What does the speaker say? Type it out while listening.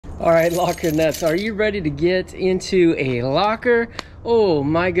All right, locker nuts, are you ready to get into a locker? Oh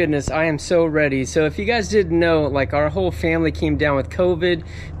my goodness, I am so ready. So if you guys didn't know, like, our whole family came down with COVID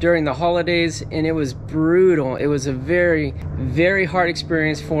during the holidays, and it was brutal. It was a very, very hard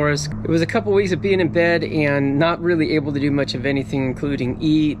experience for us. It was a couple weeks of being in bed and not really able to do much of anything, including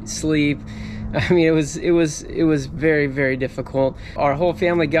eat, sleep. I mean, it was very, very difficult. Our whole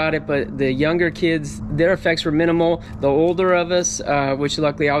family got it, but the younger kids, their effects were minimal. The older of us, which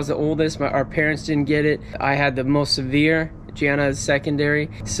luckily I was the oldest, our parents didn't get it. I had the most severe. Gianna is secondary.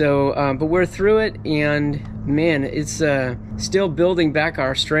 So, but we're through it, and man, it's still building back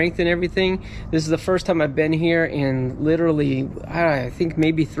our strength and everything. This is the first time I've been here in literally, I think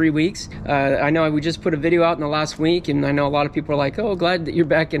maybe 3 weeks. I know we just put a video out in the last week, and I know a lot of people are like, oh, glad that you're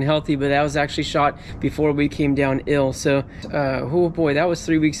back and healthy, but that was actually shot before we came down ill. So, oh boy, that was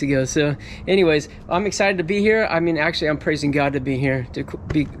 3 weeks ago. So anyways, I'm excited to be here. I mean, actually, I'm praising God to be here, to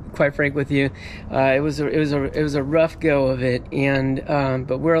be quite frank with you. It was a rough go of it, and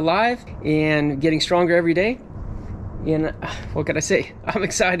but we're alive and getting stronger every day. And what can I say? I'm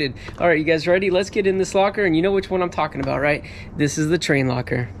excited. All right, you guys ready? Let's get in this locker, and you know which one I'm talking about, right? This is the train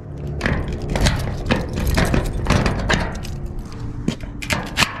locker.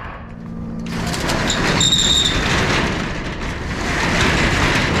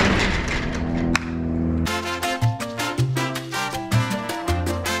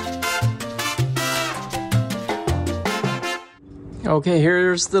 Okay,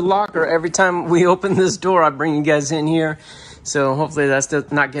 here's the locker. Every time we open this door, I bring you guys in here. So hopefully that's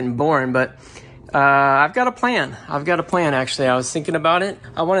not getting boring, but I've got a plan. Actually. I was thinking about it.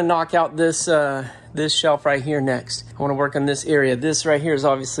 I want to knock out this this shelf right here next. I want to work on this area. This right here is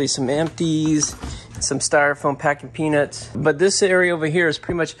obviously some empties, some styrofoam packing peanuts. But this area over here is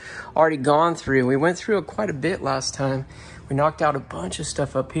pretty much already gone through. We went through it quite a bit last time. We knocked out a bunch of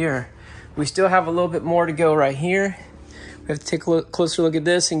stuff up here. We still have a little bit more to go right here. We have to take a closer look at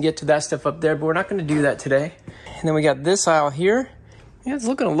this and get to that stuff up there, but we're not going to do that today. And then we got this aisle here. Yeah, it's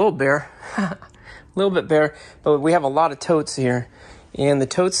looking a little bare. A little bit bare, but we have a lot of totes here. And the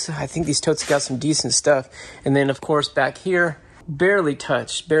totes, I think these totes got some decent stuff. And then, of course, back here, barely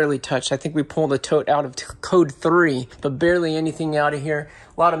touched. I think we pulled a tote out of code 3, but barely anything out of here.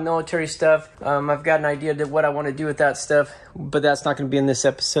 A lot of military stuff. I've got an idea of what I want to do with that stuff, but that's not going to be in this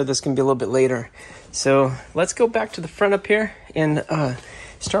episode. That's going to be a little bit later. So let's go back to the front up here and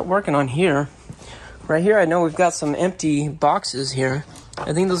start working on here. Right here, I know we've got some empty boxes here.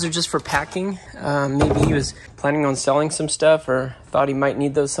 I think those are just for packing. Maybe he was planning on selling some stuff or thought he might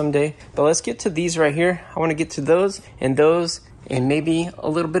need those someday. But let's get to these right here. I want to get to those and maybe a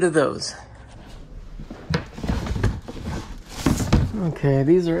little bit of those. Okay,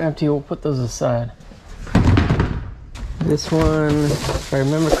 these are empty. We'll put those aside. This one, if I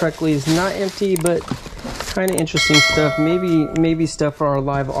remember correctly, is not empty, but kind of interesting stuff. Maybe stuff for our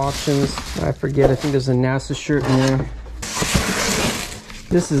live auctions. I forget. I think there's a NASA shirt in there.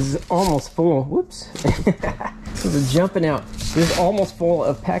 This is almost full. Whoops. This is jumping out. This is almost full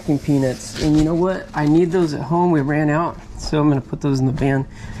of packing peanuts. And you know what? I need those at home. We ran out. So I'm going to put those in the van,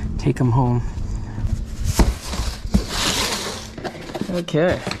 take them home.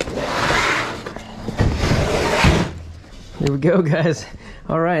 Okay. Here we go, guys.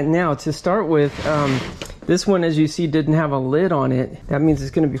 All right, now to start with, this one, as you see, didn't have a lid on it. That means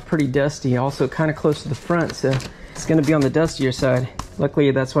it's going to be pretty dusty. Also kind of close to the front, so it's going to be on the dustier side. Luckily,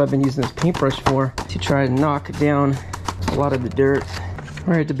 that's what I've been using this paintbrush for, to try to knock down a lot of the dirt.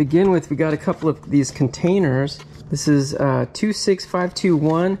 All right, to begin with, we got a couple of these containers. This is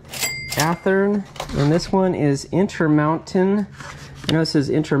 26521 Athern, and this one is Intermountain. I know it says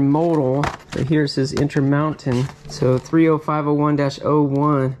intermodal, but here it says Intermountain. So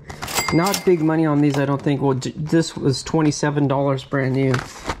 30501-01. Not big money on these, I don't think. Well, this was $27 brand new,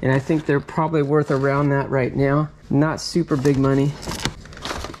 and I think they're probably worth around that right now. Not super big money.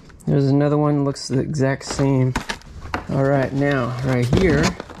 There's another one, looks the exact same. All right, now right here,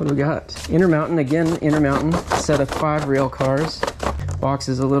 what do we got? Intermountain, again, Intermountain, set of 5 rail cars. Box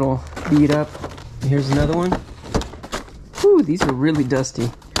is a little beat up. Here's another one. Whew, these are really dusty.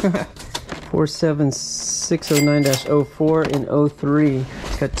 47609-04 and 03.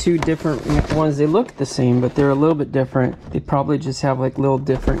 It's got 2 different ones. They look the same, but they're a little bit different. They probably just have like little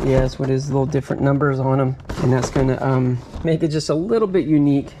different, yes, what is little different numbers on them. And that's gonna make it just a little bit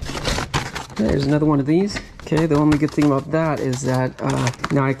unique. There's another one of these. Okay, the only good thing about that is that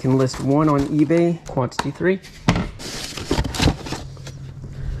now I can list one on eBay, quantity 3.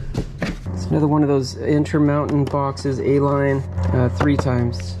 It's another one of those Intermountain boxes, A-line, 3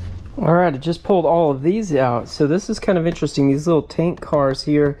 times. All right, I just pulled all of these out. So this is kind of interesting. These little tank cars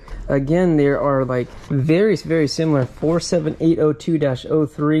here, again, there are like very, very similar.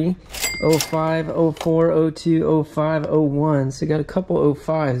 47802-03, 05, 04, 02, 05, 01. So you got a couple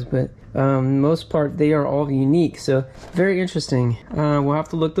 05s, but most part they are all unique. So very interesting. We'll have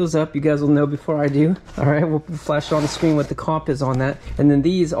to look those up. You guys will know before I do. All right, we'll flash on the screen what the comp is on that. And then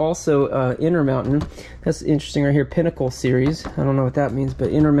these also Intermountain. That's interesting right here, Pinnacle series. I don't know what that means, but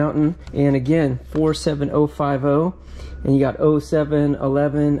Intermountain. And again, 47050. And you got 07,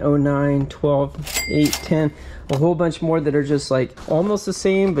 11, 09, 12, 8, 10. A whole bunch more that are just like almost the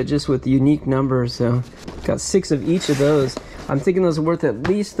same, but just with unique numbers. So got 6 of each of those. I'm thinking those are worth at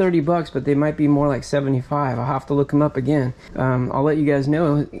least 30 bucks, but they might be more like 75. I'll have to look them up again. I'll let you guys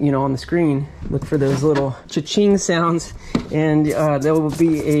know, you know, on the screen. Look for those little cha-ching sounds, and there will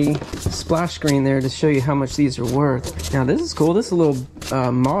be a splash screen there to show you how much these are worth. Now this is cool. This is a little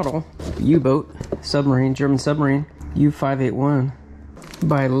model U-boat submarine, German submarine, U-581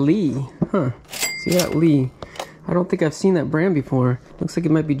 by Lee. Huh? See that, Lee? I don't think I've seen that brand before. Looks like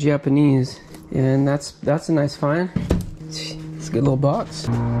it might be Japanese, and that's a nice find. It's a good little box.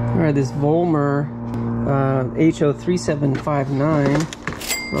 All right, this Volmer HO3759.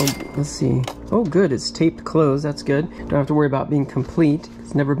 Oh, let's see. Oh, good. It's taped closed. That's good. Don't have to worry about being complete.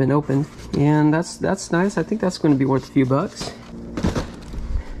 It's never been opened, and that's nice. I think that's going to be worth a few bucks.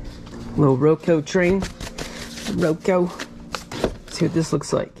 Little Roco train. Roco. Let's see what this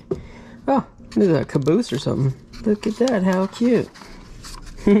looks like. Oh, look at that, caboose or something. Look at that. How cute.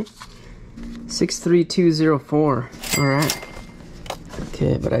 63204. All right.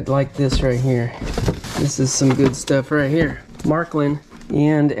 Okay, but I'd like this right here. This is some good stuff right here. Marklin.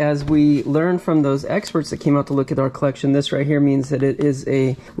 And as we learned from those experts that came out to look at our collection, this right here means that it is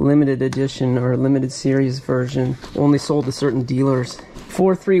a limited edition or limited series version, only sold to certain dealers.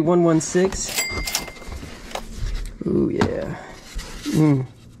 43116. Ooh, yeah.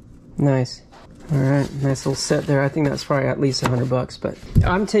 Nice. All right, nice little set there. I think that's probably at least 100 bucks, but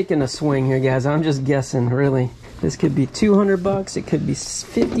I'm taking a swing here, guys. I'm just guessing, really. This could be 200 bucks. It could be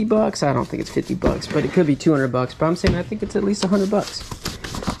 50 bucks. I don't think it's 50 bucks, but it could be 200 bucks. But I'm saying I think it's at least 100 bucks.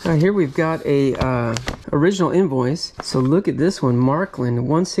 All right, here we've got a original invoice. So look at this one, Marklin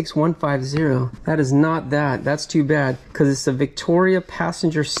 16150. That is not that. That's too bad because it's a Victoria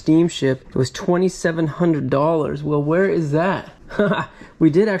passenger steamship. It was $2,700. Well, where is that? We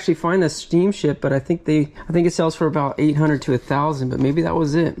did actually find the steamship, but I think it sells for about 800 to 1,000. But maybe that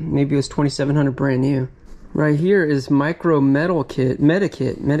was it. Maybe it was 2,700 brand new. Right here is micro metal kit,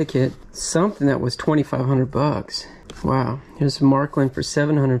 Medikit, something that was 2,500 bucks. Wow, here's Marklin for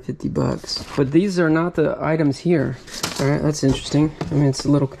 750 bucks. But these are not the items here. All right, that's interesting. I mean, it's a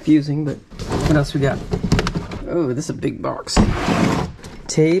little confusing, but what else we got? Oh, this is a big box.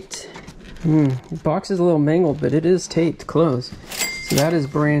 Taped. The box is a little mangled, but it is taped closed. So that is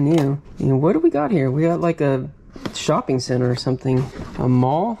brand new. And what do we got here? We got like a shopping center or something, a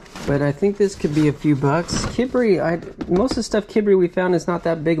mall, but I think this could be a few bucks. Kibri, most of the stuff Kibri we found is not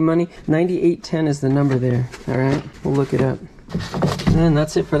that big money. 9810 is the number there. All right, we'll look it up. And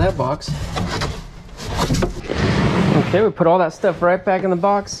that's it for that box. Okay, we put all that stuff right back in the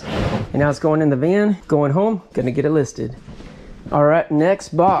box, and now it's going in the van, going home, gonna get it listed. All right,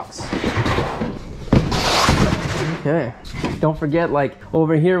 next box. Okay. Don't forget, like,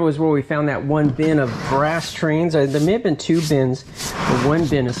 over here was where we found that one bin of brass trains. There may have been 2 bins, but one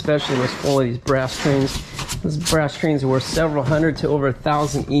bin especially was full of these brass trains. Those brass trains were several hundred to over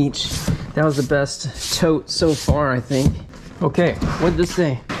 1,000 each. That was the best tote so far, I think. Okay, what did this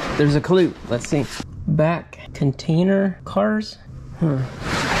say? There's a clue. Let's see. Back container cars? Let's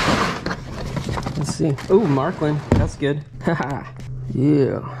see. Oh, Marklin. That's good. Haha.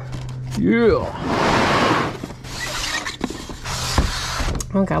 Yeah. Yeah.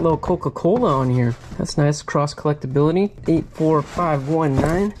 Oh, got a little Coca-Cola on here. That's nice. Cross collectability.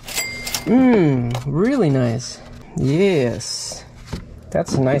 84519. Really nice. Yes.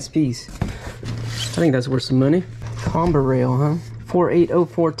 That's a nice piece. I think that's worth some money. Comber rail, huh?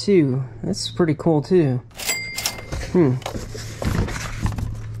 48042. That's pretty cool too.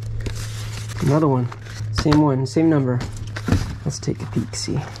 Another one. Same number. Let's take a peek,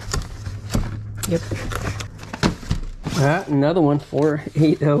 see. Yep. Another one,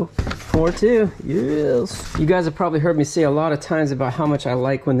 48042. Yes. You guys have probably heard me say a lot of times about how much I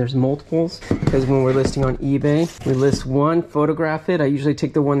like when there's multiples, because when we're listing on eBay, we list one, photograph it. I usually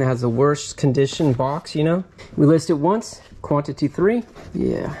take the one that has the worst condition box, you know. We list it once, quantity 3.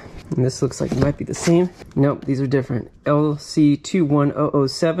 Yeah. And this looks like it might be the same. Nope, these are different.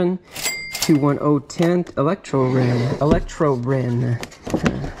 LC21007, 21010, Electro Ren.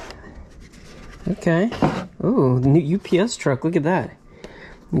 Okay. Oh, the new UPS truck. Look at that.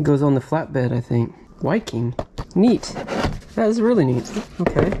 It goes on the flatbed, I think. Viking. Neat. That is really neat.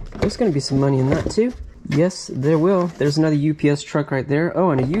 Okay. There's going to be some money in that, too. Yes, there will. There's another UPS truck right there.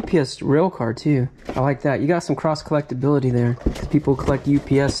 Oh, and a UPS rail car, too. I like that. You got some cross-collectability there. People who collect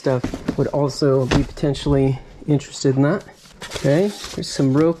UPS stuff would also be potentially interested in that. Okay. There's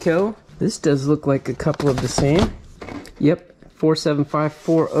some Roco. This does look like a couple of the same. Yep.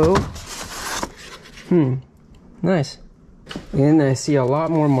 47540. Nice. And I see a lot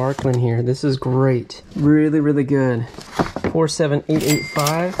more Markland here. This is great. Really, really good.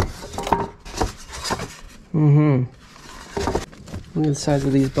 47885. Look at the size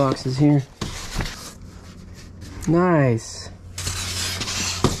of these boxes here. Nice.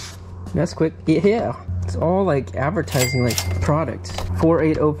 That's quick. Yeah. It's all like advertising, like products.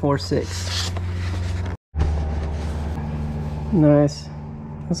 48046. Nice.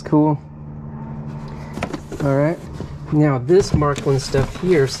 That's cool. All right. Now this Markland stuff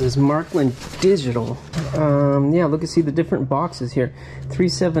here says Markland Digital. Yeah, look and see the different boxes here.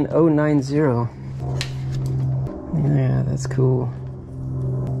 37090. Yeah, that's cool.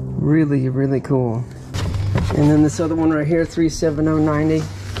 Really, really cool. And then this other one right here, 37090.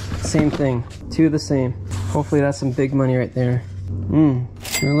 Same thing. Two the same. Hopefully that's some big money right there.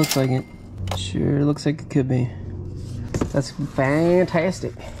 Sure looks like it. Sure looks like it could be. That's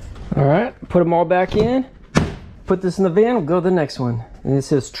fantastic. All right, put them all back in. Put this in the van, we'll go to the next one. And it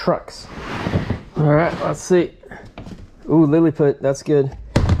says trucks. All right, let's see. Ooh, Lilliput, that's good.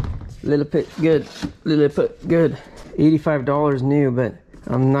 Lilliput, good. Lilliput, good. $85 new, but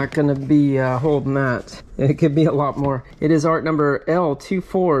I'm not gonna be holding that. It could be a lot more. It is art number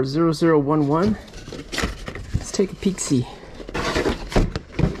L240011. Let's take a peek-see.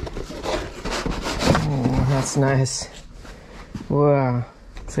 Oh, that's nice. Wow.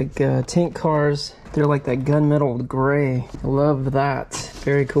 It's like tank cars. They're like that gunmetal gray. I love that.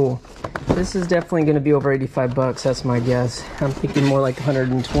 Very cool. This is definitely going to be over 85 bucks. That's my guess. I'm thinking more like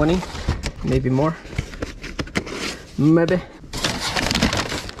 120, maybe more. Maybe.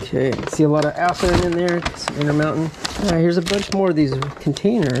 Okay, see a lot of Athearn in there. Some Intermountain. Here's a bunch more of these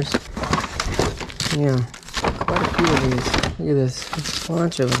containers. Yeah, quite a few of these. Look at this. A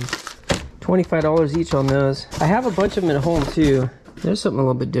bunch of them. $25 each on those. I have a bunch of them at home too. There's something a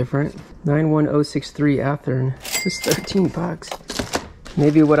little bit different. 91063 Athearn. This is 13 bucks.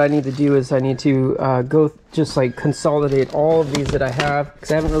 Maybe what I need to do is I need to go just like consolidate all of these that I have,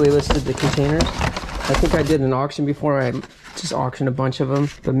 because I haven't really listed the containers. I think I did an auction before. I just auctioned a bunch of them,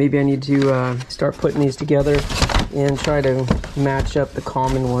 but maybe I need to start putting these together and try to match up the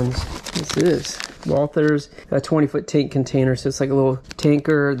common ones. What's this? Walther's, a 20-foot tank container. So it's like a little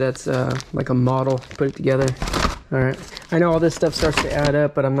tanker that's like a model. Put it together. All right. I know all this stuff starts to add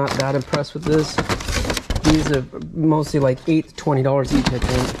up, but I'm not that impressed with this. These are mostly like $8 to $20 each, I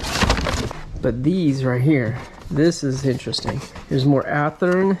think. But these right here, this is interesting. There's more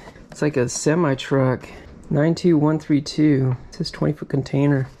Athearn. It's like a semi-truck. 92132. It says 20-foot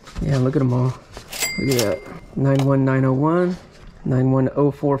container. Yeah, look at them all. Look at that. 91901.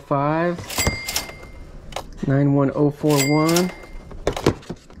 91045. 91041.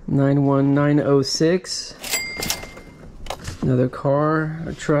 91906. Another car,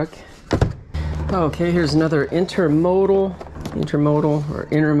 a truck. Okay, here's another intermodal or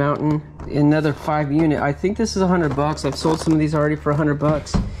Intermountain. Another 5-unit. I think this is 100 bucks. I've sold some of these already for 100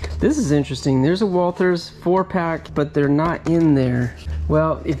 bucks. This is interesting. There's a Walther's 4-pack, but they're not in there.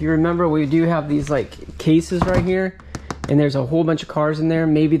 Well, if you remember, we do have these like cases right here, and there's a whole bunch of cars in there.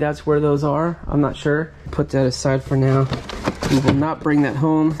 Maybe that's where those are. I'm not sure. Put that aside for now. We will not bring that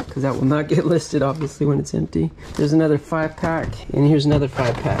home because that will not get listed, obviously, when it's empty. There's another 5-pack, and here's another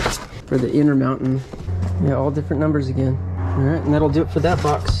 5-pack for the Intermountain. Yeah, all different numbers again. All right, and that'll do it for that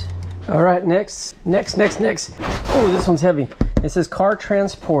box. All right, next. Oh, this one's heavy. It says car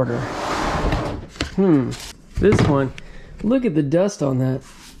transporter. This one. Look at the dust on that.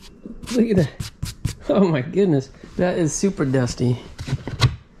 Look at that. Oh my goodness, that is super dusty.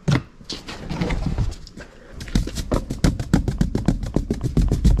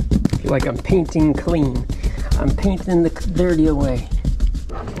 Like I'm painting clean. I'm painting the dirty away.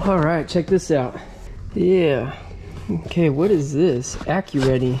 All right, check this out. Yeah. Okay, what is this?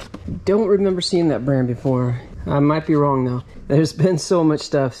 AccuReady. Don't remember seeing that brand before. I might be wrong though. There's been so much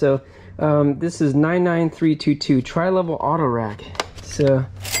stuff. So this is 99322 tri-level auto rack. So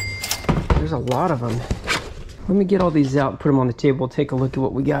there's a lot of them. Let me get all these out and put them on the table. Take a look at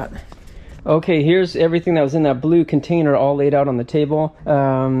what we got. Okay, here's everything that was in that blue container all laid out on the table.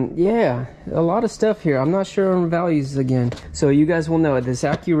 Yeah, a lot of stuff here. I'm not sure on values again. So you guys will know this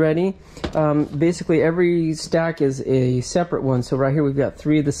AccuReady. Basically every stack is a separate one. So right here we've got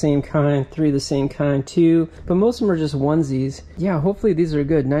 3 of the same kind, 3 of the same kind, 2, but most of them are just onesies. Yeah, hopefully these are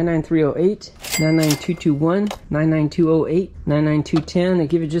good. 99308, 99221, 99208, 99210. They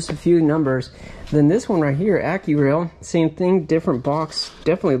give you just a few numbers. Then this one right here, AccuRail, same thing, different box.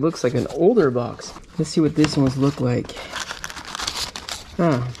 Definitely looks like an older box. Let's see what these ones look like.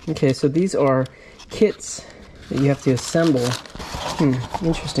 Okay, so these are kits that you have to assemble.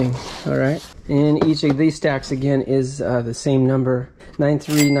 Interesting. All right. And each of these stacks again is the same number,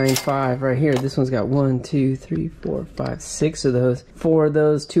 9395 right here. This one's got 1, 2, 3, 4, 5, 6 of those, 4 of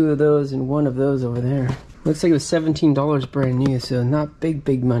those, 2 of those, and 1 of those over there. Looks like it was $17 brand new, so not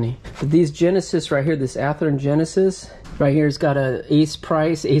big money. But these Genesis right here, this Athearn Genesis right here has got a Ace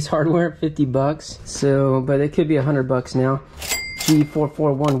price, Ace hardware, 50 bucks. So, but it could be $100 now.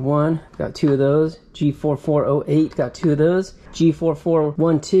 G4411, got 2 of those. G4408, got 2 of those.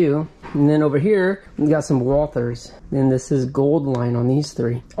 G4412, and then over here we got some Walthers. And this is gold line on these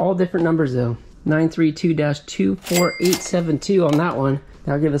 3. All different numbers though. 932-24872 on that one.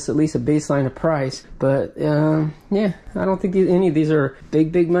 That'll give us at least a baseline of price. But yeah, I don't think any of these are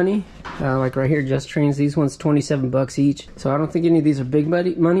big money. Like right here, Just Trains, these ones 27 bucks each. So I don't think any of these are big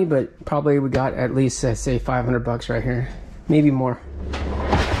money, but probably we got at least say 500 bucks right here, maybe more.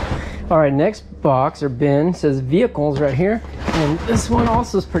 All right, next box or bin says vehicles right here, and this one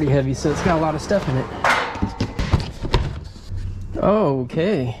also is pretty heavy, so it's got a lot of stuff in it.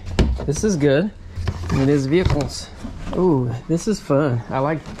 Okay, this is good. It is vehicles. Oh, this is fun. I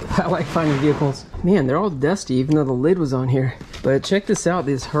like finding vehicles. Man, they're all dusty, even though the lid was on here. But check this out,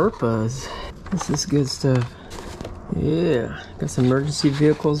 these Herpas. This is good stuff. Yeah, got some emergency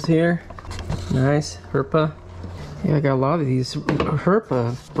vehicles here. Nice, Herpa. Yeah, I got a lot of these.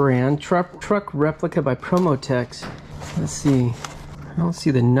 Herpa brand, truck replica by Promotex. Let's see. I don't see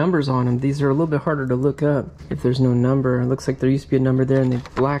the numbers on them. These are a little bit harder to look up if there's no number. It looks like there used to be a number there and they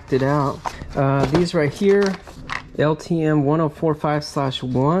blacked it out. These right here, LTM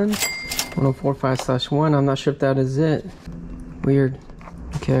 1045/1. 1045/1. I'm not sure if that is it. Weird.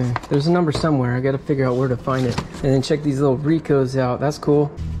 Okay, there's a number somewhere. I got to figure out where to find it. And then check these little Ricos out. That's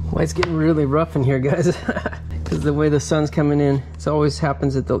cool. Well, it's getting really rough in here, guys. Because the way the sun's coming in, it always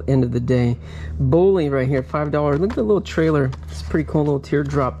happens at the end of the day. Bowley right here, $5. Look at the little trailer. It's a pretty cool little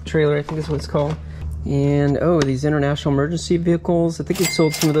teardrop trailer, I think is what it's called. And oh, these international emergency vehicles. I think we've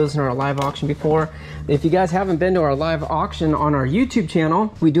sold some of those in our live auction before. If you guys haven't been to our live auction on our YouTube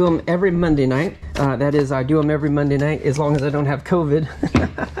channel, we do them every Monday night. That is, I do them every Monday night as long as I don't have COVID.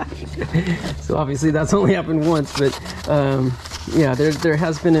 So obviously that's only happened once, but yeah, there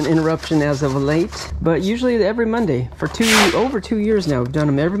has been an interruption as of late. But usually every Monday for over 2 years now, we've done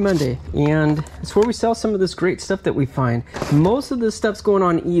them every Monday. And it's where we sell some of this great stuff that we find. Most of this stuff's going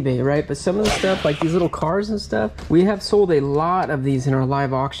on eBay, right? But some of the stuff, like these little cars and stuff, we have sold a lot of these in our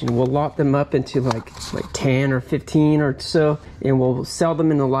live auction. We'll lot them up into like 10 or 15 or so, and we'll sell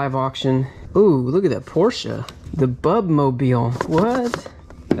them in the live auction. Ooh, look at that Porsche, the Bub Mobile. What?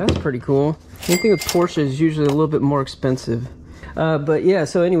 That's pretty cool. Anything with Porsche is usually a little bit more expensive. But yeah,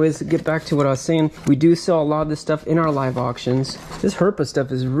 so anyways, to get back to what I was saying, we do sell a lot of this stuff in our live auctions. This Herpa stuff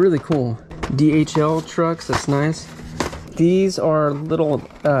is really cool. DHL trucks, that's nice. These are little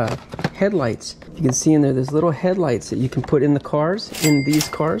headlights. You can see in there, there's little headlights that you can put in the cars, in these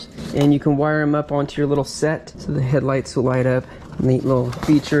cars, and you can wire them up onto your little set so the headlights will light up. Neat little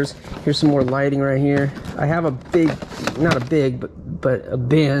features. Here's some more lighting right here. I have a big, not a big, but a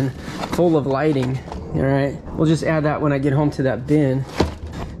bin full of lighting. All right, we'll just add that when I get home to that bin.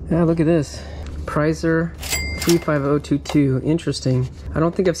 Ah, look at this, Prizer 35022. Interesting. I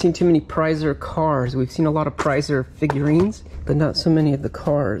don't think I've seen too many Prizer cars. We've seen a lot of Prizer figurines, but not so many of the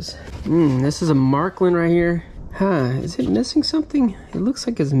cars. This is a Markland right here. Huh, is it missing something? It looks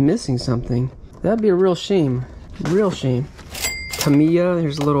like it's missing something. That'd be a real shame. Real shame. Tamiya,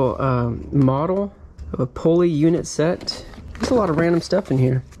 here's a little model of a pulley unit set. There's a lot of random stuff in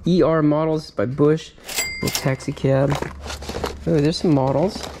here. ER models by Bush, little taxi cab. Oh, there's some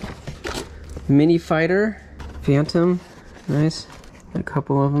models. Mini Fighter, Phantom, nice. A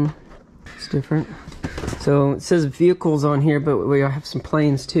couple of them. It's different. So it says vehicles on here, but we have some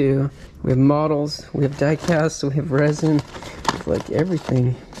planes too. We have models, we have die casts, we have resin, like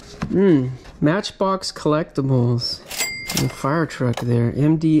everything. Matchbox collectibles. The fire truck there,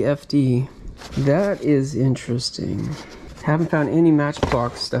 MDFD. That is interesting. Haven't found any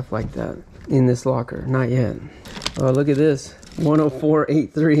Matchbox stuff like that in this locker, not yet. Oh, look at this.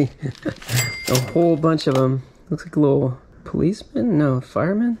 10483. A whole bunch of them. Looks like a little policeman? No,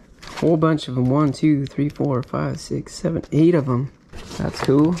 fireman? A whole bunch of them. 1, 2, 3, 4, 5, 6, 7, 8 of them. That's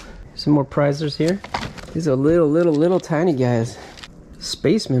cool. Some more prizers here. These are little tiny guys.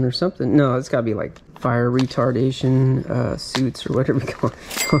 Spacemen or something. No, it's gotta be like fire retardation suits or whatever we call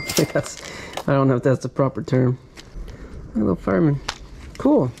it. I don't know if that's the proper term. A little fireman.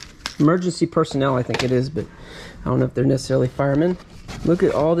 Cool. Emergency personnel, I think it is, but I don't know if they're necessarily firemen. Look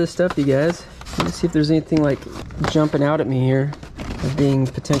at all this stuff, you guys. Let's see if there's anything like jumping out at me here of being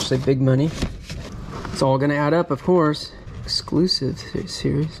potentially big money. It's all gonna add up, of course. Exclusive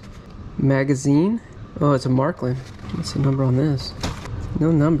series. Magazine. Oh, it's a Markland. What's the number on this?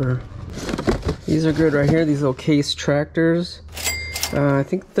 No number. These are good right here. These little case tractors. I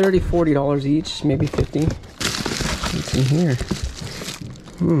think $30, $40 each, maybe 50. What's in here?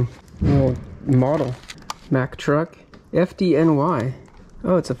 Little model. Mack truck. FDNY.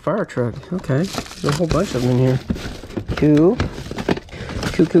 Oh, it's a fire truck. Okay. There's a whole bunch of them in here. Cool.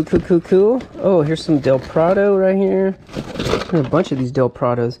 Cool. Oh, here's some Del Prado right here. There's a bunch of these Del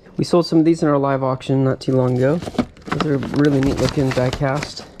Prados. We sold some of these in our live auction not too long ago. Those are really neat looking die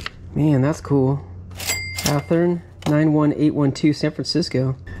cast. Man, that's cool. Athearn 91812, San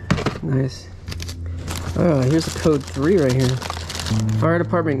Francisco. Nice. Oh, here's a code 3 right here. Fire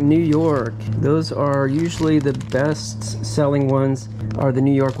Department New York. Those are usually the best selling ones, are the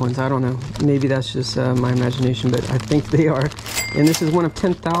New York ones. I don't know. Maybe that's just my imagination, but I think they are. And this is one of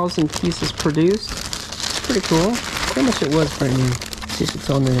 10,000 pieces produced. Pretty cool. How much it was brand new. See if it's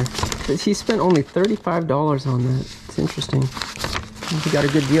on there. He spent only $35 on that. It's interesting. He got a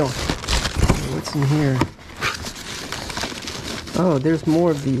good deal. What's in here? Oh, there's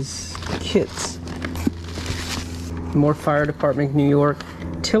more of these kits. More Fire Department New York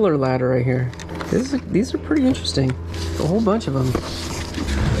tiller ladder right here. These are pretty interesting. A whole bunch of them.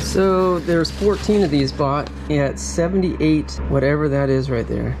 So there's 14 of these bought at 78, whatever that is right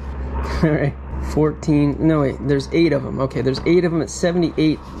there. All right, 14. No wait, there's 8 of them. Okay, there's 8 of them at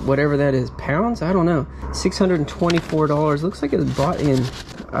 78, whatever that is, pounds. I don't know. $624. Looks like it's bought in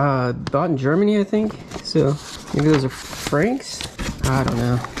Germany, I think. So maybe those are francs. I don't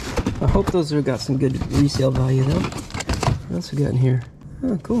know. I hope those have got some good resale value though. What else we got in here?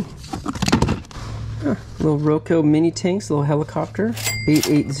 Oh, cool. Little Roco mini tanks, little helicopter.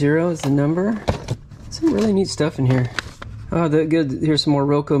 880 is the number. Some really neat stuff in here. Oh, good. Here's some more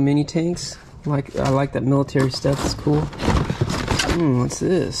Roco mini tanks. I like that military stuff. It's cool. What's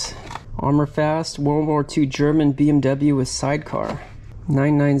this? Armor Fast World War II German BMW with sidecar.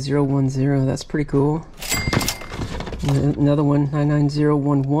 99010. That's pretty cool. Another one,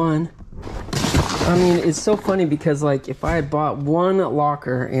 99011. I mean, it's so funny because like if I had bought one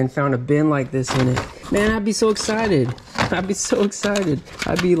locker and found a bin like this in it, man, I'd be so excited. I'd be so excited.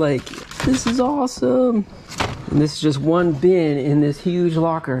 I'd be like, this is awesome. And this is just one bin in this huge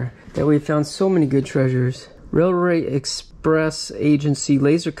locker that we found so many good treasures. Railway Express Agency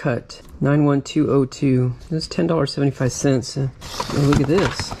Laser Cut 91202. This is $10.75. Oh, look at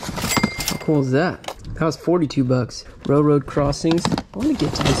this. How cool is that? That was 42 bucks. Railroad Crossings. I want to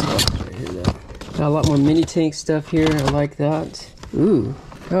get to this box right here though. Got a lot more mini tank stuff here. I like that. Ooh.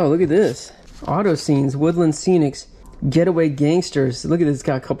 Oh, look at this. Auto Scenes, Woodland Scenics, Getaway Gangsters. Look at this.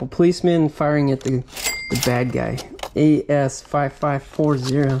 Got a couple policemen firing at the bad guy.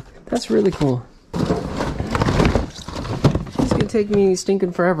 AS5540. That's really cool. It's gonna take me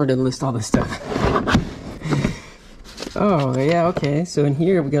stinking forever to list all this stuff. Oh, yeah, okay. So in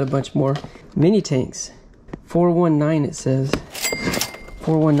here we got a bunch more mini tanks. 419 it says.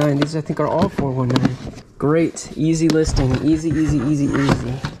 419. These I think are all 419. Great. Easy listing. Easy.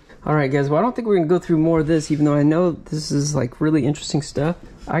 Alright guys, well I don't think we're gonna go through more of this, even though I know this is like really interesting stuff.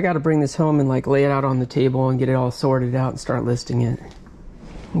 I gotta bring this home and like lay it out on the table and get it all sorted out and start listing it.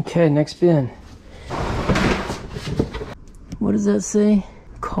 Okay, next bin. What does that say?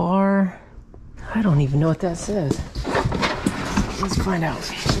 Car. I don't even know what that says. Let's find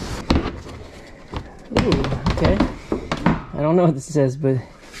out. Ooh, okay. I don't know what this says, but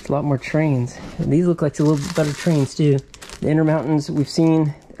it's a lot more trains. And these look like a little bit better trains too. The Intermountains we've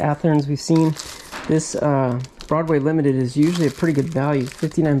seen, Athearns we've seen. This Broadway Limited is usually a pretty good value.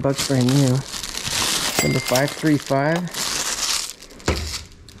 59 bucks brand new. Number 535.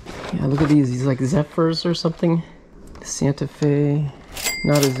 Yeah, look at these. These like Zephyrs or something. Santa Fe.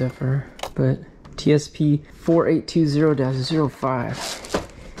 Not a Zephyr, but TSP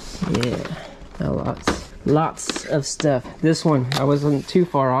 4820-05. Yeah, lots of stuff. This one, I wasn't too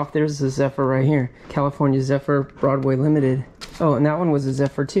far off. There's the Zephyr right here. California Zephyr Broadway Limited. Oh, and that one was a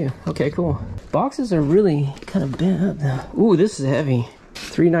Zephyr too. Okay, cool. Boxes are really kind of bent up now. Ooh, this is heavy.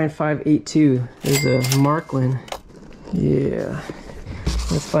 39582. There's a Marklin. Yeah.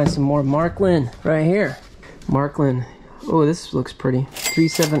 Let's find some more Marklin right here. Marklin. Oh, this looks pretty.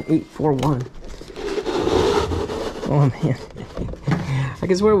 37841. Oh man. I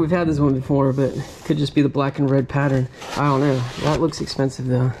can swear we've had this one before, but it could just be the black and red pattern. I don't know. That looks expensive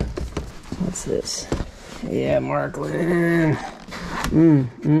though. What's this? Yeah, Marklin.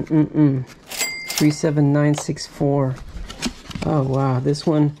 37964. Oh wow, this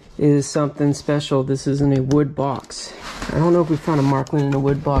one is something special. This is in a wood box. I don't know if we found a Marklin in a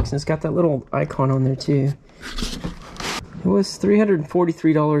wood box, and it's got that little icon on there too. It was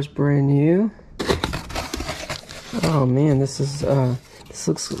 $343 brand new. Oh man, this is this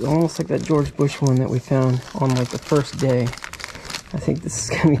looks almost like that George Bush one that we found on like the first day. I think this is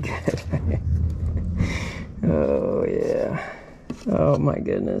gonna be good. Oh yeah. Oh my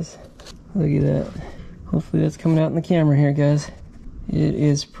goodness. Look at that. Hopefully that's coming out in the camera here, guys. It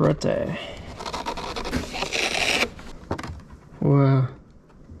is pretty. Wow.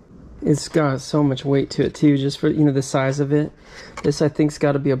 It's got so much weight to it too, just for, you know, the size of it. This I think's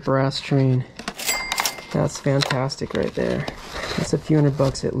got to be a brass train. That's fantastic right there. That's a few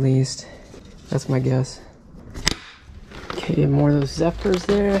 $100 at least. That's my guess. Okay, more of those Zephyrs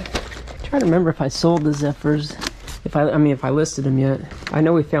there. I'm trying to remember if I sold the Zephyrs. If I listed them yet. I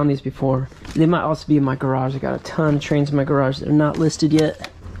know we found these before. They might also be in my garage. I got a ton of trains in my garage that are not listed yet.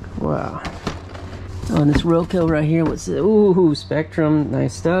 Wow. Oh, and this Roadkill right here. What's it? Ooh, Spectrum.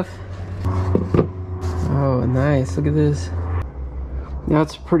 Nice stuff. Oh, nice. Look at this.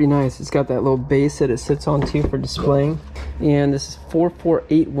 That's pretty nice. It's got that little base that it sits on too for displaying. And this is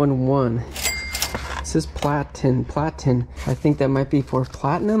 44811. This is platin. I think that might be for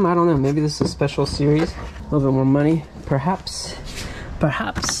platinum. I don't know. Maybe this is a special series. A little bit more money, perhaps. All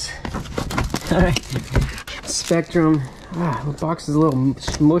right. Spectrum. Ah, the box is a little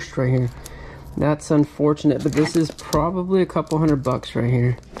smushed right here. That's unfortunate, but this is probably a couple $100 right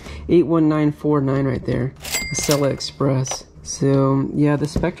here. 81949 right there. Acela Express. So yeah, the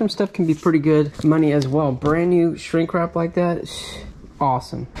Spectrum stuff can be pretty good money as well. Brand new shrink wrap like that,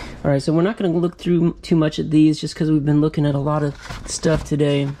 awesome. All right, so we're not going to look through too much at these just because we've been looking at a lot of stuff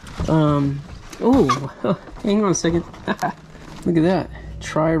today. Oh, hang on a second. Look at that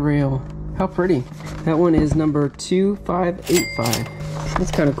tri-rail. How pretty. That one is number 2585.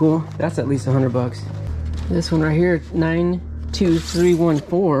 That's kind of cool. That's at least $100. This one right here,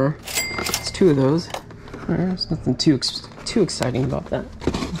 92314. It's two of those. There's nothing too exciting about that.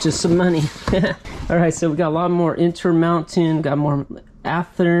 Just some money. All right, so we got a lot more Intermountain, got more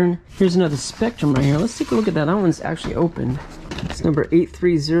Athearn. Here's another Spectrum right here. Let's take a look at that. That one's actually opened. It's number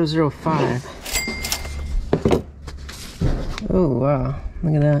 83005. Oh wow,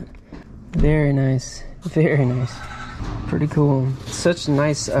 look at that. Very nice, very nice. Pretty cool. Such a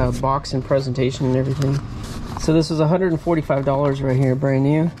nice box and presentation and everything. So this was $145 right here, brand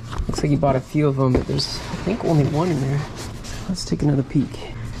new. Looks like you bought a few of them, but there's, I think, only one in there. Let's take another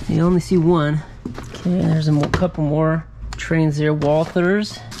peek. You only see one. Okay, there's a couple more trains there.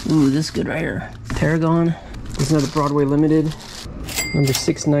 Walthers. Ooh, this is good right here. Paragon. There's another Broadway Limited. Number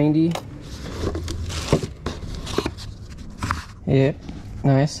 690. Yep.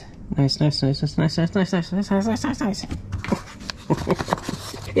 Nice. Nice.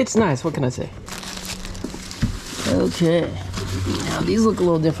 It's nice, what can I say? Okay. Now these look a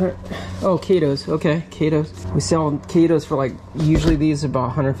little different. Oh, Katos. Okay, Katos. We sell Katos for like, usually these are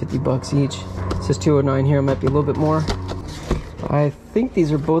about $150 each. It says 209 here, it might be a little bit more. I think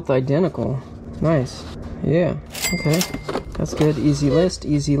these are both identical. Nice. Yeah, okay. That's good. Easy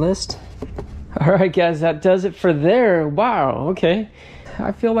list. All right, guys, that does it for there. Wow, okay.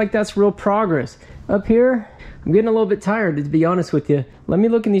 I feel like that's real progress. Up here, I'm getting a little bit tired, to be honest with you. Let me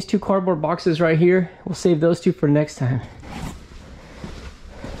look in these two cardboard boxes right here. We'll save those two for next time.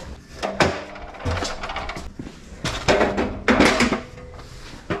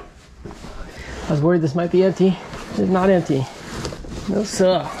 I was worried this might be empty. It's not empty. No,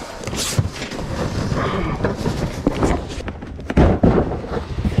 sir.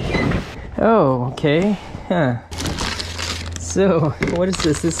 Oh, okay. Huh. So, what is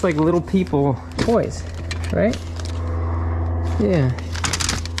this? It's like little people toys, right? Yeah.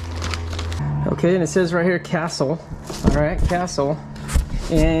 Okay, and it says right here, Castle. All right, Castle.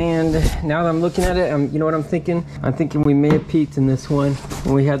 And now that I'm looking at it, you know what I'm thinking? I'm thinking we may have peeked in this one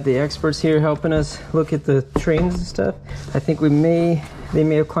when we had the experts here helping us look at the trains and stuff. I think they may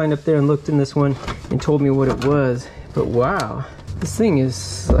have climbed up there and looked in this one and told me what it was. But wow, this thing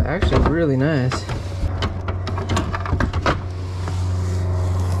is actually really nice.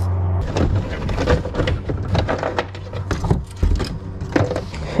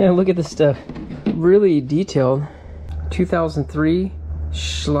 Yeah, look at this stuff. Really detailed. 2003,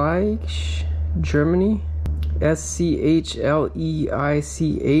 Schleich, Germany. SCHLEICH,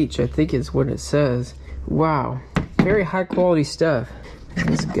 I think is what it says. Wow, very high quality stuff.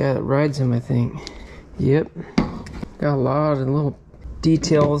 This guy that rides him, I think. Yep, got a lot of little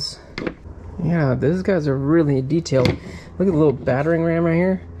details. Yeah, those guys are really detailed. Look at the little battering ram right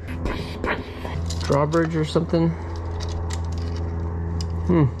here. Drawbridge or something.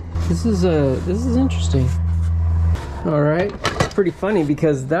 This is interesting. All right. Pretty funny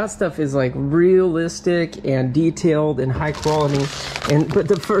because that stuff is like realistic and detailed and high quality, but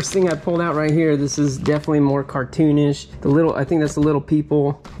the first thing I pulled out right here, this is definitely more cartoonish. I think that's the little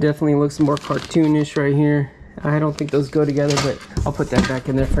people, definitely looks more cartoonish right here. I don't think those go together, but I'll put that back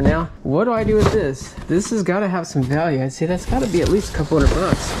in there for now. What do I do with this? This has got to have some value. I'd say that's got to be at least a couple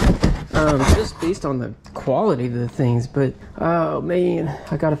 $100, just based on the quality of the things. But oh man,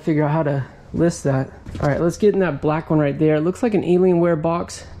 I got to figure out how to list that. All right, let's get in that black one right there. It looks like an Alienware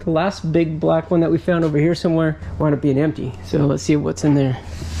box. The last big black one that we found over here somewhere wound up being empty. So let's see what's in there.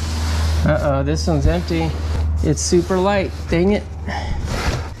 Uh-oh, this one's empty. It's super light, dang it.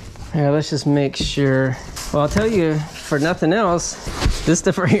 Yeah, let's just make sure. Well, I'll tell you, for nothing else, this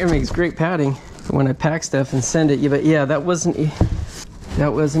stuff right here makes great padding when I pack stuff and send it. Yeah, but yeah, that was an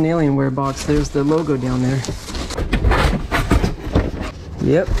Alienware box. There's the logo down there.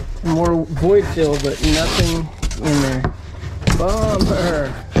 Yep. More void fill, but nothing in there.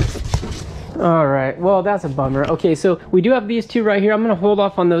 Bummer. All right, well, that's a bummer. Okay, so we do have these two right here. I'm gonna hold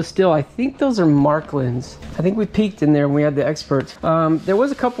off on those still. I think those are Marklands. I think we peeked in there when we had the experts. There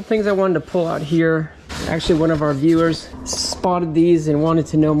was a couple things I wanted to pull out here. Actually, one of our viewers spotted these and wanted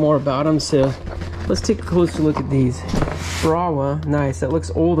to know more about them, so let's take a closer look at these. Brawa, nice. That looks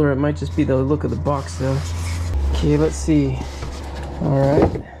older. It might just be the look of the box, though. Okay, let's see. All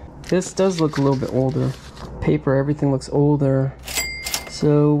right. This does look a little bit older. Paper, everything looks older.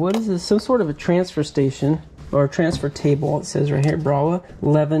 So what is this? Some sort of a transfer station or a transfer table. It says right here, Brawa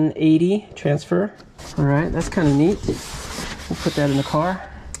 1180 transfer. All right, that's kind of neat. We'll put that in the car.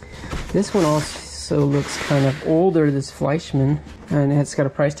 This one also looks kind of older, this Fleischmann, and it's got a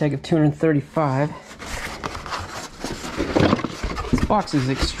price tag of $235. This box is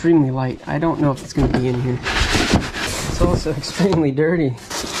extremely light. I don't know if it's going to be in here. It's also extremely dirty.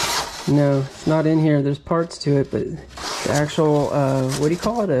 No, it's not in here. There's parts to it, but the actual, what do you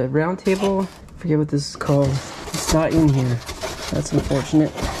call it? A round table? I forget what this is called. It's not in here. That's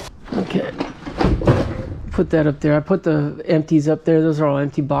unfortunate. Okay. Put that up there. I put the empties up there. Those are all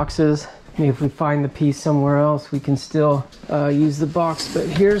empty boxes. Maybe if we find the piece somewhere else, we can still use the box. But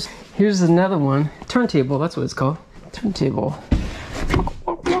here's another one. Turntable, that's what it's called. Turntable.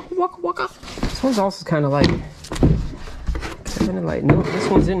 This one's also kind of light. No, this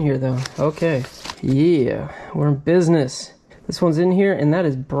one's in here though. Okay, yeah, we're in business. This one's in here, and that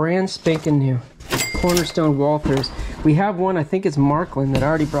is brand spanking new. Cornerstone Walthers. We have one, I think it's Markland, that I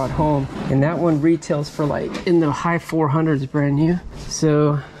already brought home, and that one retails for like in the high 400s, brand new.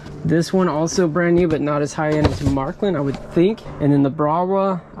 So this one also brand new, but not as high end as Markland, I would think. And then the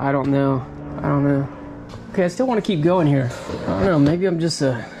Brawa, I don't know. Okay, I still want to keep going here. I don't know, maybe I'm just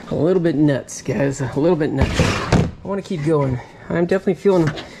a little bit nuts, guys. A little bit nuts. I want to keep going. I'm definitely feeling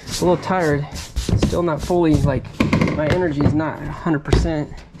a little tired. Still not fully, like, my energy is not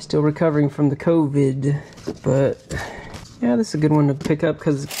 100%. Still recovering from the COVID. But, yeah, this is a good one to pick up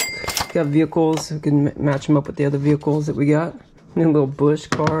because we got vehicles. We can match them up with the other vehicles that we got. And a little Bush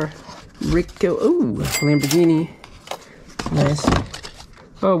car. Rico. Ooh, Lamborghini. Nice.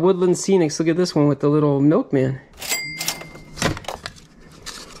 Oh, Woodland Scenics. Look at this one with the little milkman.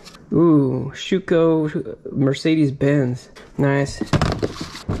 Ooh, Schuko Mercedes-Benz. Nice.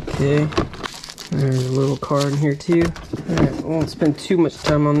 Okay. There's a little car in here too. Alright, won't spend too much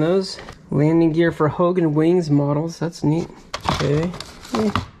time on those. Landing gear for Hogan Wings models. That's neat. Okay.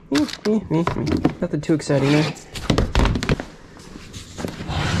 Nothing too exciting there.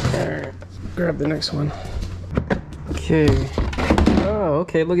 Alright, grab the next one. Okay. Oh,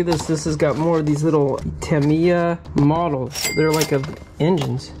 okay, look at this. This has got more of these little Tamiya models. They're like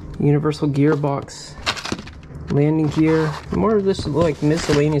engines. Universal gearbox, landing gear, more of this like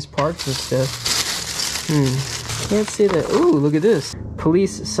miscellaneous parts and stuff. Can't say that. Ooh, look at this.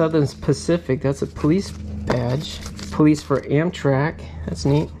 Police Southern Pacific. That's a police badge. Police for Amtrak. That's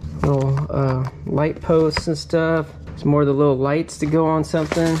neat. Little light posts and stuff. There's more of the little lights to go on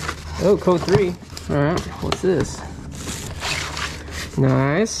something. Oh, code 3. All right, what's this?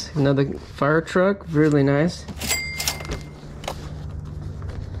 Nice. Another fire truck. Really nice.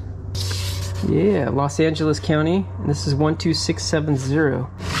 Yeah, Los Angeles County. This is 12670.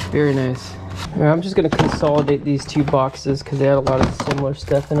 Very nice. All right, I'm just gonna consolidate these two boxes because they had a lot of similar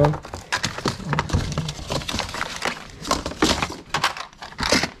stuff in them.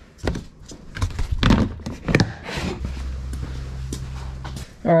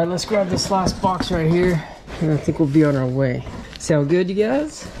 All right, let's grab this last box right here, and I think we'll be on our way. Sound good, you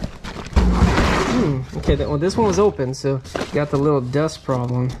guys? Okay, well, this one was open, so got the little dust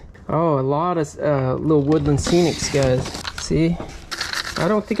problem. Oh, a lot of little woodland scenics, guys. See? I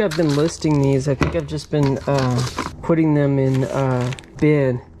don't think I've been listing these. I think I've just been putting them in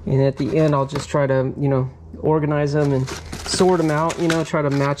bin, and at the end I'll just try to, you know, organize them and sort them out, you know, try to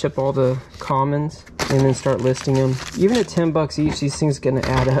match up all the commons and then start listing them. Even at 10 bucks each, these things are gonna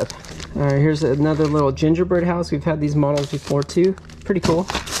add up. All right, here's another little gingerbread house. We've had these models before too. Pretty cool.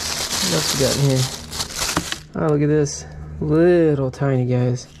 What else we got in here? Oh, look at this. Little tiny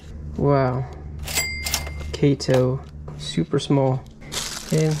guys. Wow. Kato. Super small.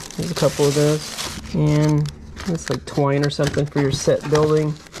 Okay, there's a couple of those. And it's like twine or something for your set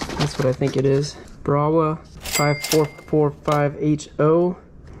building. That's what I think it is. Brawa 5445HO.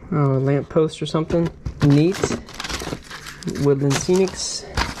 Oh, a lamp post or something. Neat. Woodland Scenics.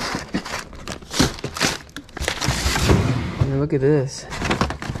 And look at this.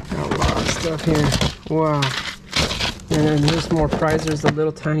 Got a lot of stuff here. Wow. And then there's more prizers, the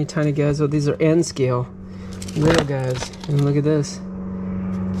little tiny guys. Oh, these are N scale. Little guys. And look at this.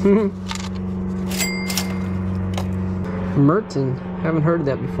 Merton. Haven't heard of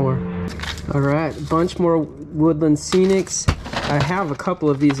that before. Alright, a bunch more Woodland Scenics. I have a couple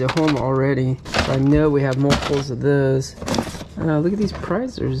of these at home already. So I know we have multiples of those. Look at these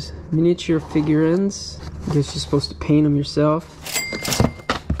prizers. Miniature figurines. I guess you're supposed to paint them yourself.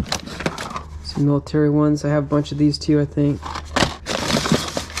 Some military ones. I have a bunch of these too, I think.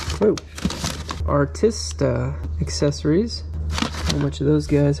 Whoa. Artista accessories. How much of those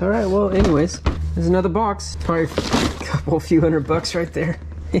guys? Alright, well, anyways, there's another box. Probably a few $100 right there.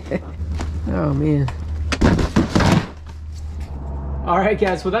 Oh, man. Alright,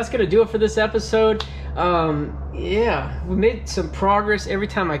 guys, well, that's going to do it for this episode. Yeah, we made some progress. Every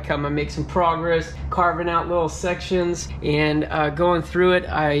time I come, I make some progress, carving out little sections and going through it.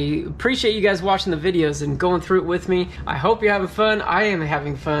 I appreciate you guys watching the videos and going through it with me. I hope you're having fun. I am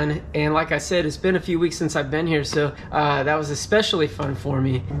having fun, and like I said, it's been a few weeks since I've been here, so that was especially fun for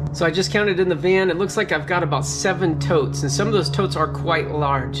me. So I just counted in the van. It looks like I've got about 7 totes, and some of those totes are quite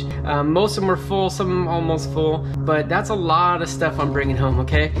large. Most of them are full, some of them almost full, but that's a lot of stuff I'm bringing home,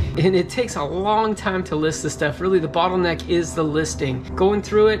 okay? And it takes a long time to list the stuff. Really, the bottleneck is the listing. Going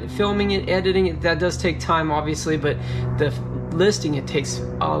through it, filming it, editing it, that does take time, obviously, but the listing, it takes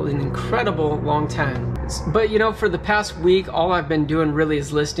an incredible long time. But you know, for the past week, all I've been doing really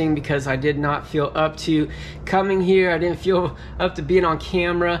is listing because I did not feel up to coming here. I didn't feel up to being on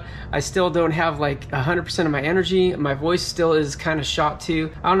camera. I still don't have like 100% of my energy. My voice still is kind of shot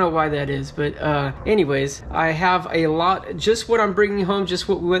too. I don't know why that is, but anyways, I have a lot, just what I'm bringing home, just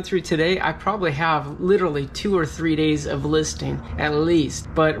what we went through today. I probably have literally 2 or 3 days of listing at least.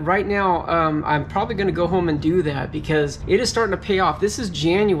 But right now, I'm probably gonna go home and do that because it is starting to pay off. This is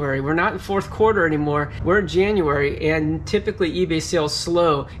January. We're not in 4th quarter anymore. We're in January, and typically eBay sales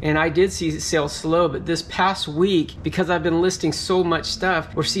slow, and I did see sales slow, but this past week, because I've been listing so much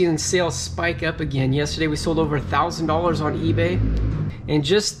stuff, we're seeing sales spike up again. Yesterday we sold over $1,000 on eBay, and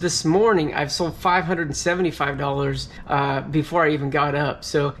just this morning I've sold $575 before I even got up.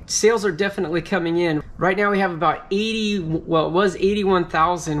 So sales are definitely coming in. Right now we have about 80, well, it was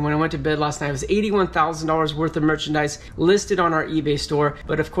 81,000 when I went to bed last night. It was $81,000 worth of merchandise listed on our eBay store,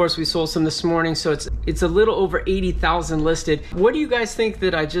 but of course we sold some this morning, so it's a little over 80,000 listed. What do you guys think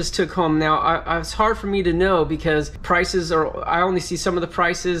that I just took home? Now, it's hard for me to know because prices are, I only see some of the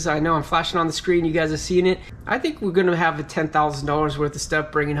prices. I know I'm flashing on the screen, you guys are seeing it. I think we're gonna have a $10,000 worth of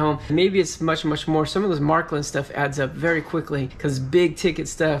stuff bringing home. Maybe it's much more. Some of those Markland stuff adds up very quickly because big ticket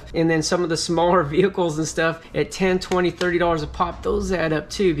stuff, and then some of the smaller vehicles and stuff at $10, $20, $30 a pop, those add up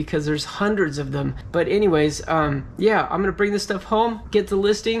too because there's hundreds of them. But anyways, yeah, I'm gonna bring this stuff home, get the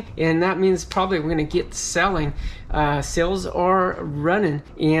listing, and that means probably we're gonna get selling. Sales are running,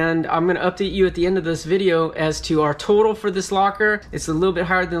 and I'm gonna update you at the end of this video as to our total for this locker. It's a little bit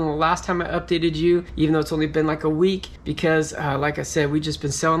higher than the last time I updated you, even though it's only been like a week, because like I said, we've just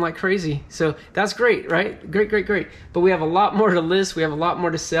been selling like crazy. So that's great, right? Great. But we have a lot more to list, we have a lot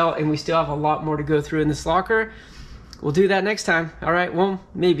more to sell, and we still have a lot more to go through in this locker. We'll do that next time. All right, well,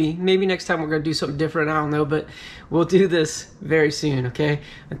 maybe next time we're gonna do something different, I don't know, but we'll do this very soon, okay?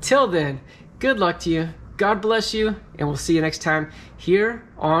 Until then, good luck to you. God bless you, and we'll see you next time here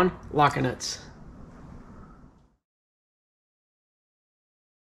on Locker Nuts.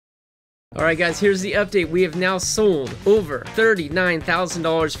 Alright guys, here's the update. We have now sold over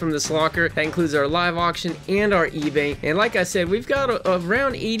 $39,000 from this locker. That includes our live auction and our eBay. And like I said, we've got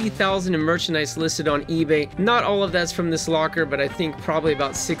around 80,000 in merchandise listed on eBay. Not all of that's from this locker, but I think probably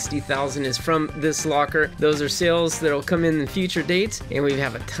about 60,000 is from this locker. Those are sales that'll come in future dates, and we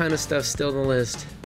have a ton of stuff still on the list.